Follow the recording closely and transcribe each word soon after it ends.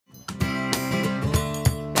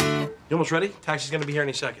You almost ready? Taxi's gonna be here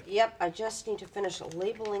any second. Yep, I just need to finish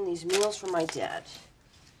labeling these meals for my dad.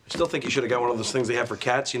 I still think you should have got one of those things they have for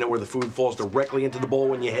cats, you know, where the food falls directly into the bowl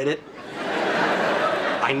when you hit it.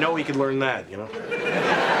 I know he could learn that, you know?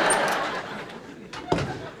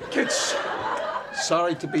 Kids,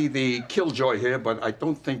 sorry to be the killjoy here, but I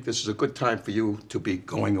don't think this is a good time for you to be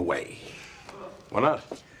going away. Why not?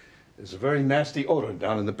 There's a very nasty odor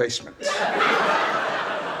down in the basement.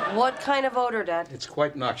 What kind of odor, Dad? It's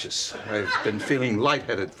quite noxious. I've been feeling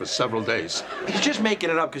lightheaded for several days. He's just making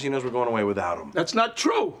it up because he knows we're going away without him. That's not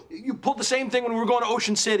true. You pulled the same thing when we were going to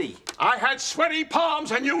Ocean City. I had sweaty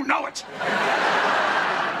palms, and you know it.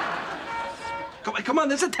 Come on,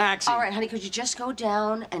 there's a taxi. All right, honey, could you just go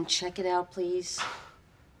down and check it out, please?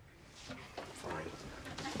 Fine.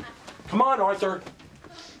 Come on, Arthur.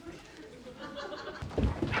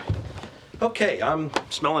 Okay, I'm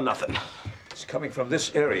smelling nothing. It's coming from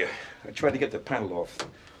this area. I tried to get the panel off.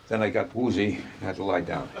 Then I got woozy and had to lie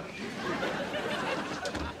down.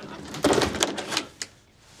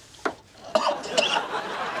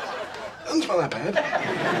 Doesn't smell that bad.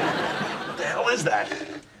 What the hell is that?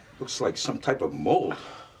 Looks like some type of mold.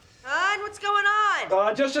 Hon, what's going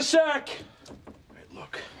on? Just a sec. All right,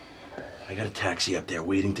 look. I got a taxi up there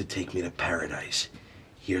waiting to take me to paradise.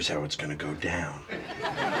 Here's how it's gonna go down.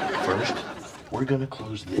 First, we're gonna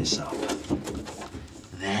close this up.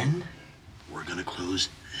 Then, we're gonna close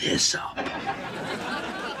this up.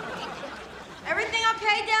 Everything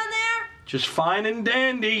okay down there? Just fine and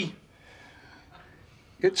dandy.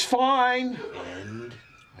 It's fine. And?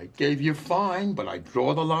 I gave you fine, but I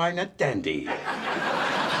draw the line at dandy.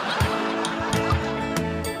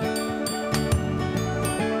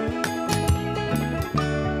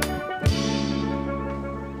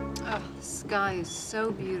 Oh, the sky is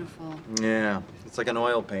so beautiful. Yeah, it's like an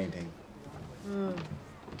oil painting.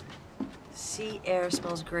 Sea air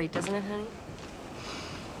smells great, doesn't it, honey?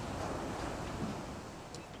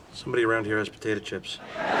 Somebody around here has potato chips.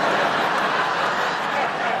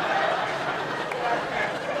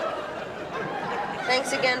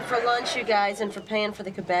 Thanks again for lunch, you guys, and for paying for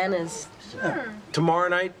the cabanas. Sure. Tomorrow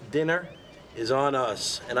night, dinner is on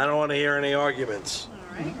us, and I don't want to hear any arguments. All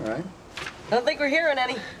right. All right. I don't think we're hearing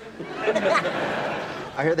any.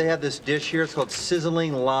 I hear they have this dish here. It's called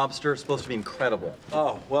sizzling lobster. It's supposed to be incredible.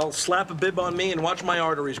 Oh, well, slap a bib on me and watch my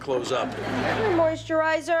arteries close up. Your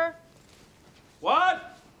moisturizer.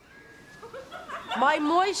 What? My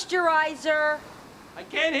moisturizer. I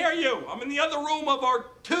can't hear you. I'm in the other room of our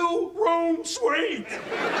two-room suite.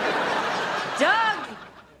 Doug!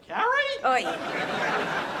 Carrie? Oi.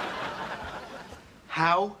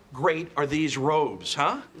 How great are these robes,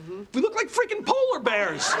 huh? We look like freaking polar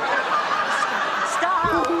bears. Stop!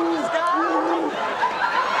 Stop!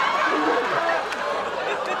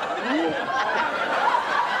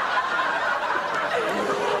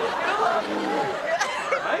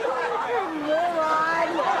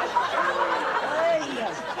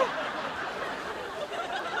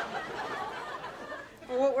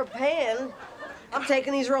 For what we're paying, I'm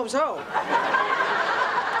taking these robes home.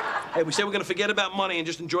 Hey, we said we're gonna forget about money and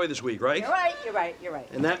just enjoy this week, right? You're right, you're right, you're right.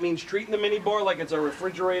 And that means treating the mini bar like it's a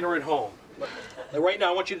refrigerator at home. Like right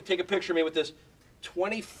now, I want you to take a picture of me with this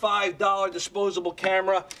 $25 disposable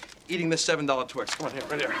camera eating this $7 Twix. Come on, here,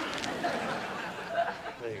 right here.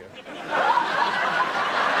 There you go.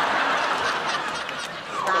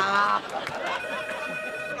 Stop.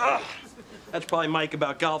 That's probably Mike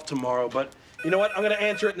about golf tomorrow, but you know what? I'm gonna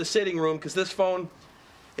answer it in the sitting room because this phone,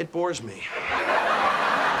 it bores me.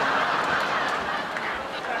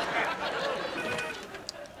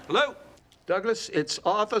 Hello? Douglas, it's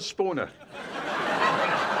Arthur Spooner.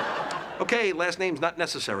 Okay, last name's not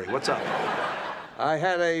necessary. What's up? I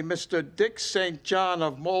had a Mr. Dick St. John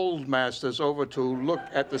of Mold Masters over to look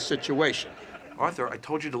at the situation. Arthur, I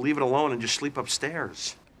told you to leave it alone and just sleep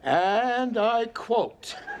upstairs. And I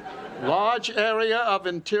quote, large area of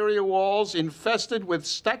interior walls infested with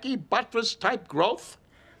stacky buttress type growth,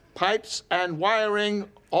 pipes and wiring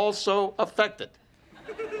also affected.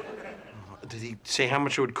 Did he say how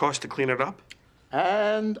much it would cost to clean it up?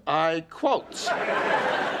 And I quote,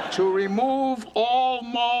 to remove all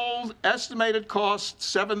mold, estimated cost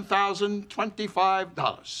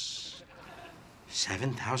 $7,025.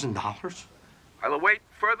 $7,000? I'll await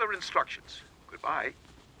further instructions. Goodbye.